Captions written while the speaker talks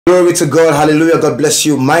Glory to God. Hallelujah. God bless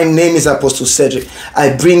you. My name is Apostle Cedric.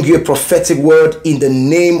 I bring you a prophetic word in the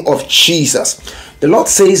name of Jesus. The Lord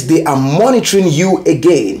says they are monitoring you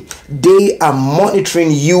again. They are monitoring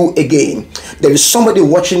you again. There is somebody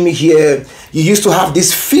watching me here. You used to have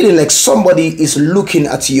this feeling like somebody is looking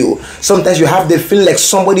at you. Sometimes you have the feeling like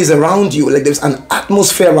somebody is around you, like there's an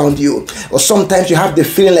atmosphere around you. Or sometimes you have the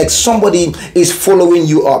feeling like somebody is following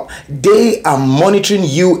you up. They are monitoring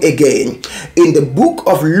you again. In the book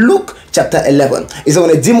of Luke, chapter 11, is that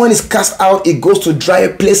when a demon is cast out, it goes to dry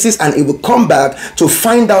places and it will come back to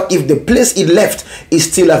find out if the place it left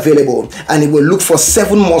is still available, and it will look for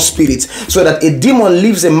 7 more spirits. So that a demon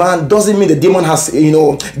leaves a man doesn't mean the demon has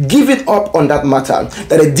given up on that matter.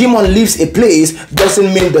 That a demon leaves a place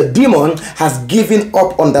doesn't mean the demon has given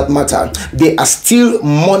up on that matter. They are still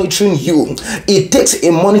monitoring you. It takes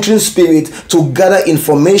a monitoring spirit to gather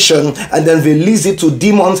information and then release it to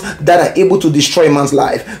demons that are able to destroy a man's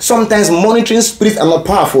life. Sometimes monitoring spirits are not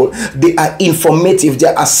powerful. They are informative.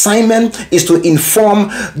 Their assignment is to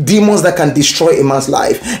inform demons that can destroy a man's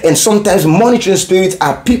life. And sometimes monitoring spirits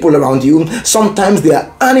are people around you. Sometimes they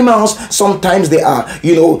are animals. Sometimes they are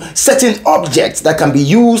certain objects that can be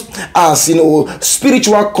used as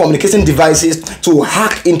spiritual communication devices to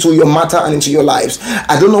hack into your matter and into your lives.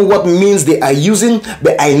 I don't know what means they are using,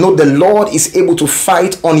 but I know the Lord is able to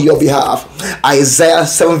fight on your behalf. Isaiah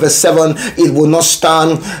 7 verse 7, it will not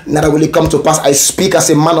stand, neither will it come to pass. I speak as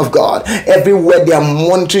a man of God. Everywhere they are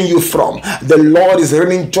monitoring you from, the Lord is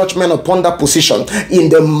raining judgment upon that position in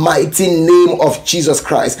the mighty name of Jesus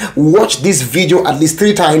Christ. Watch this video at least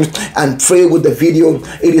 3 times and pray with the video.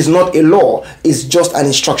 It is not a law, it's just an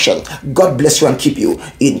instruction. God bless you and keep you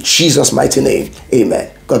in Jesus' mighty name. Amen.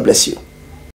 God bless you.